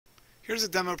Here's a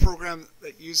demo program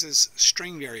that uses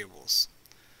string variables.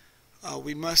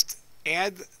 We must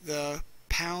add the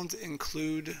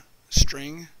 #include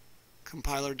string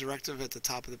compiler directive at the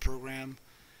top of the program,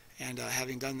 and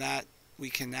having done that, we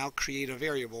can now create a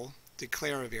variable,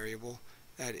 declare a variable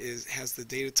that has the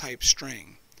data type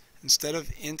string. Instead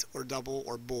of int or double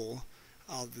or bool,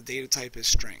 the data type is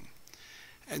string.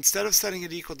 Instead of setting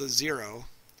it equal to 0,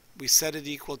 we set it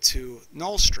equal to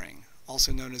null string,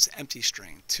 also known as empty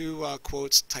string, two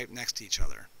quotes typed next to each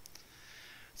other.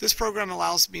 This program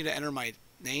allows me to enter my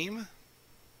name,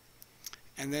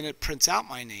 and then it prints out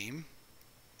my name.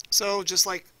 So just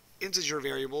like integer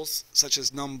variables such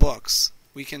as numbooks,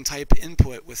 we can type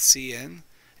input with cin,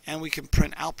 and we can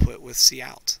print output with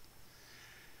cout.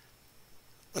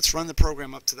 Let's run the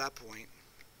program up to that point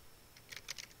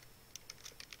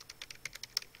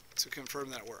to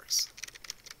confirm that it works.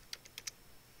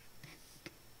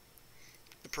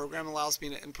 The program allows me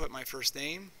to input my first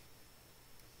name,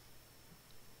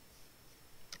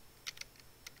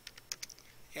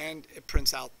 and it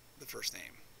prints out the first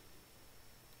name.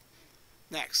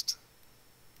 Next.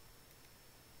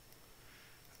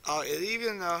 It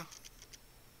even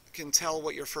can tell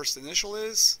what your first initial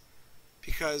is,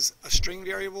 because a string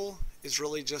variable is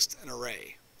really just an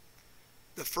array.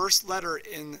 The first letter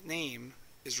in name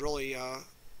is really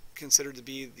considered to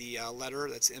be the letter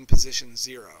that's in position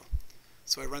 0.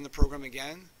 So I run the program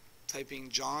again, typing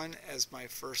John as my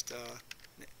first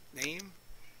name,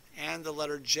 and the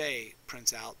letter J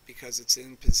prints out because it's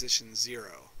in position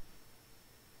 0.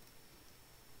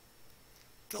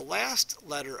 The last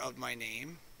letter of my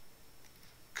name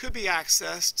could be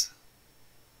accessed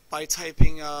by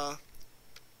typing the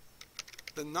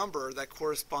number that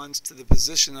corresponds to the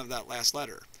position of that last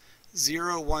letter.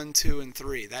 0, 1, 2, and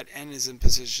 3. That N is in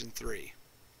position 3.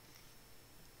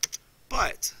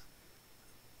 But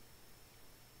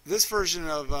this version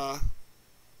of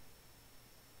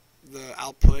the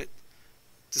output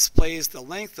displays the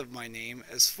length of my name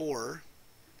as 4,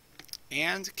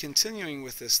 and continuing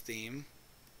with this theme,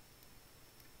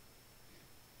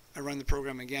 I run the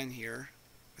program again here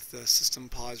with the system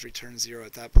pause return 0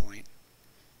 at that point.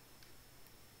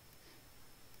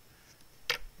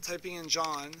 Typing in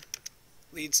John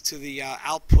leads to the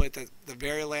output that the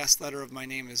very last letter of my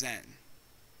name is N.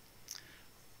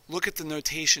 Look at the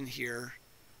notation here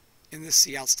in this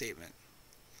cout statement.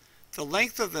 The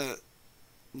length of the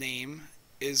name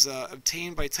is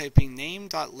obtained by typing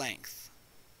name.length.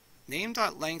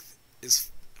 Name.length is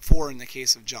 4 in the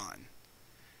case of John.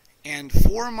 And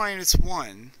 4 minus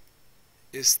 1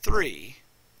 is 3.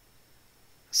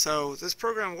 So this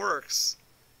program works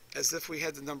as if we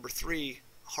had the number 3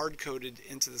 hard-coded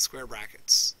into the square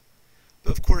brackets.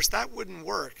 But of course that wouldn't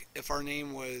work if our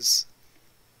name was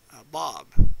Bob,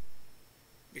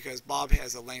 because Bob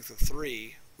has a length of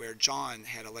 3 where John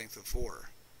had a length of 4.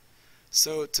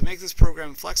 So to make this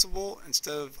program flexible,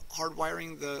 instead of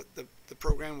hardwiring the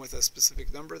program with a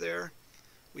specific number there,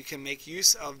 we can make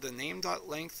use of the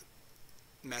name.length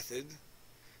method,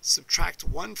 subtract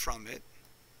 1 from it,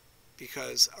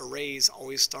 because arrays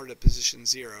always start at position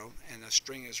 0, and a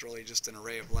string is really just an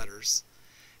array of letters.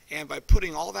 And by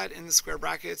putting all that in the square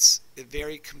brackets, it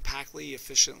very compactly,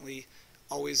 efficiently,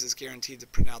 always is guaranteed to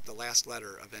print out the last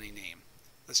letter of any name.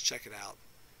 Let's check it out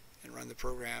and run the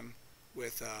program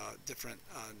with different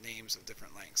names of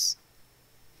different lengths.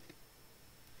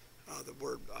 The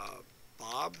word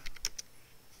Bob,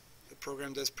 the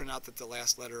program does print out that the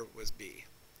last letter was B.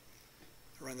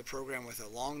 I run the program with a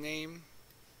long name,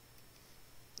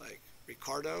 like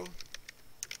Ricardo,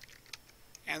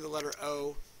 and the letter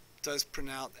O does print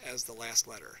out as the last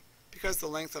letter, because the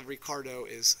length of Ricardo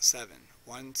is 7.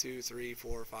 1, 2, 3,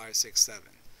 4, 5, 6, 7.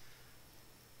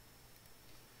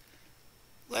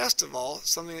 Last of all,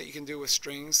 something that you can do with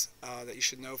strings that you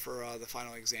should know for the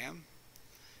final exam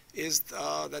is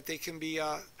that they can be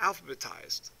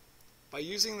alphabetized. By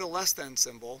using the less than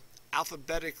symbol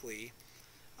alphabetically,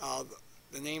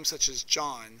 the names such as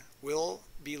John will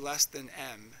be less than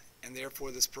M, and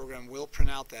therefore this program will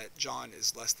print out that John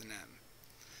is less than M.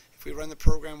 If we run the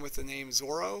program with the name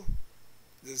Zorro,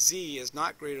 the Z is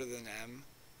not greater than M,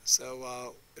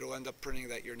 so it'll end up printing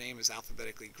that your name is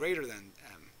alphabetically greater than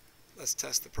M. Let's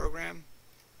test the program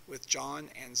with John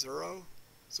and Zorro.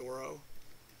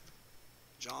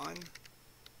 John.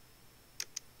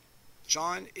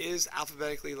 John is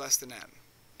alphabetically less than M.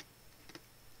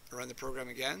 I run the program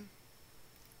again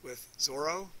with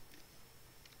Zorro,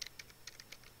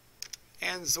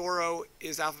 and Zorro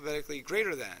is alphabetically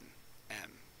greater than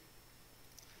M.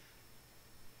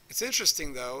 It's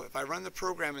interesting though, if I run the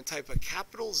program and type a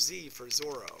capital Z for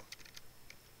Zorro,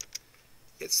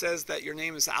 it says that your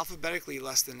name is alphabetically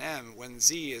less than M when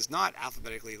Z is not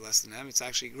alphabetically less than M, it's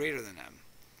actually greater than M.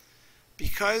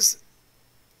 Because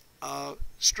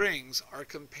strings are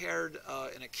compared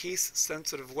in a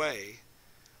case-sensitive way,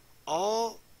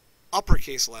 all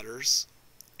uppercase letters,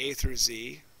 A through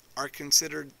Z, are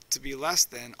considered to be less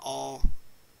than all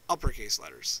uppercase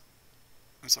letters.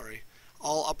 I'm sorry,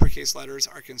 all uppercase letters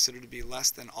are considered to be less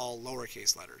than all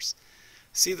lowercase letters.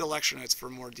 See the lecture notes for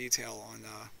more detail on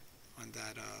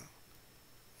that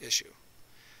issue.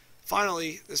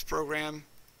 Finally, this program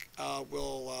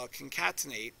will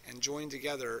concatenate and join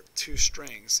together two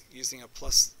strings using a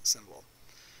plus symbol.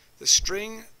 The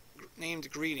string named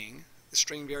greeting, the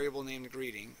string variable named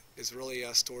greeting, is really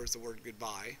stores the word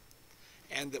goodbye,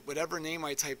 and that whatever name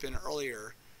I type in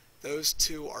earlier, those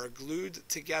two are glued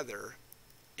together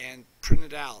and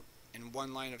printed out in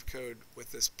one line of code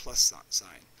with this plus sign.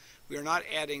 We are not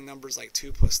adding numbers like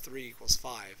 2 plus 3 equals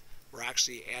 5. We're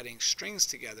actually adding strings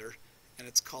together, and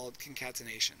it's called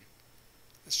concatenation.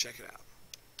 Let's check it out.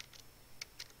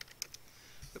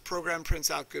 The program prints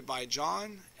out goodbye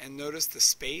John, and notice the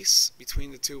space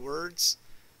between the two words.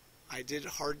 I did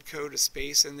hard code a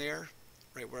space in there,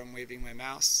 right where I'm waving my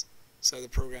mouse, so the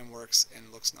program works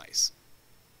and looks nice.